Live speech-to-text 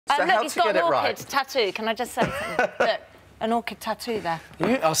So look, how he's to got get an it orchid right? tattoo. Can I just say something? Look, an orchid tattoo there.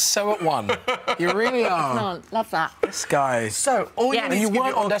 You are so at one. You really are. No, love that. This guy. So all you Yes. need And you to give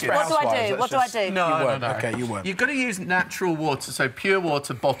weren't your on Desperate orchids... What do I Housewives, do? What do I do? No, You weren't. no. Okay, you weren't. You've got to use natural water, so pure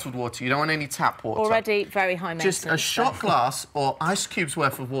water, bottled water. You don't want any tap water. Already very high maintenance. Just a shot glass or ice cubes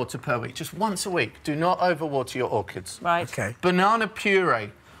worth of water per week, just once a week. Do not overwater your orchids. Right. Okay. Banana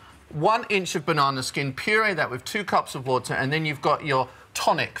puree. 1 inch of banana skin, puree that with 2 cups of water, and then you've got your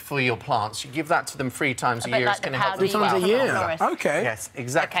tonic for your plants. You give that to them 3 times a year. Like it's going to help 3 them times a flower. year? Florist. Okay. Yes,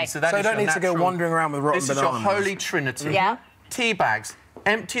 exactly. Okay. So that So is you don't your need to go natural- wandering around with rotten This is bananas. your holy trinity. Yeah. Tea bags.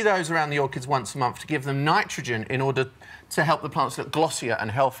 Empty those around the orchids once a month to give them nitrogen in order to help the plants look glossier and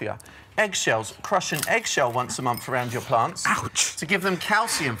healthier. Eggshells. Crush an eggshell once a month around your plants. Ouch. To give them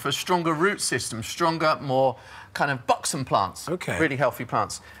calcium for a stronger root system, stronger, more kind of buxom plants. Okay. Really healthy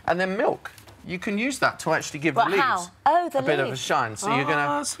plants. And then milk. You can use that to actually give But the leaves how? Oh, the a bit of a leaves. shine. So you're going to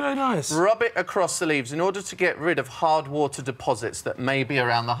that's very nice. rub it across the leaves in order to get rid of hard water deposits that may be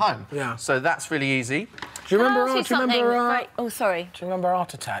around the home. Yeah. So that's really easy. Do you Can I remember? ask you something? Right. Oh, sorry. Do you remember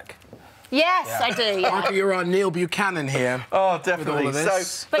Art Attack? Yes, I do. Yeah. Michael, you're on Neil Buchanan here. Oh, With all definitely. of this.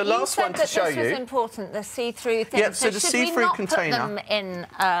 So But the last you one said to that show this was you. important, the see-through thing. Yeah, so the should we see-through not container- put them in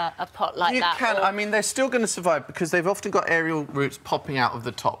a pot like You that? can. or- I mean, they're still going to survive because they've often got aerial roots popping out of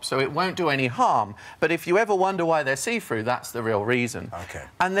the top, so it won't do any harm. But if you ever wonder why they're see-through, that's the real reason. Okay.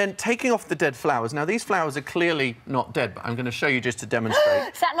 And then taking off the dead flowers. Now, these flowers are clearly not dead, but I'm going to show you just to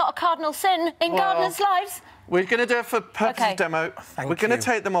demonstrate. Is that not a cardinal sin in gardeners' lives? We're going to do it for purpose Okay. of demo. Thank We're going you. to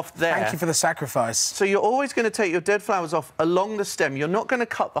take them off there. Thank you for the sacrifice. So you're always going to take your dead flowers off along the stem. You're not going to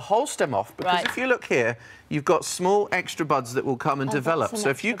cut the whole stem off because Right. if you look here, you've got small extra buds that will come and develop. that's an So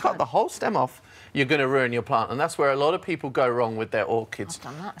if you extra cut the bud. whole stem off, you're going to ruin your plant. And that's where a lot of people go wrong with their orchids. I've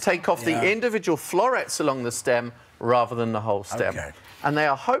done that. Take off Yeah. the individual florets along the stem rather than the whole stem. Okay. And they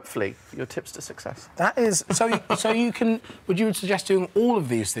are hopefully your tips to success. That is so you can. Would you suggest doing all of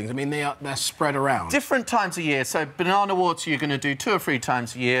these things? I mean, they're spread around. Different times a year. So banana water you're going to do 2 or 3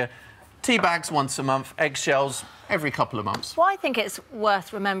 times a year. Tea bags once a month. Eggshells every couple of months. Well, I think it's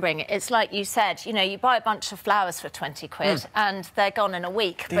worth remembering. It's like you said, you know, you buy a bunch of flowers for 20 quid and they're gone in a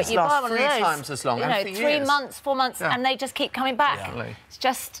week. These but you last buy one of 3 those, times as long, you and know, for 3 years. months, 4 months, Yeah. and they just keep coming back. Yeah. It's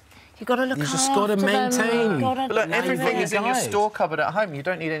just, you've got to look You after just gotta them. maintain. Gotta But look, Now you've everything got is a in your guide. store cupboard at home. You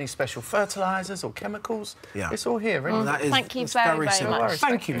don't need any special fertilisers or chemicals. Yeah. It's all here, really. That is, Thank you it's very, very simple. much.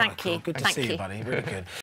 Thank you, Thank Michael. you. Good to Thank see you, you. buddy. Really good.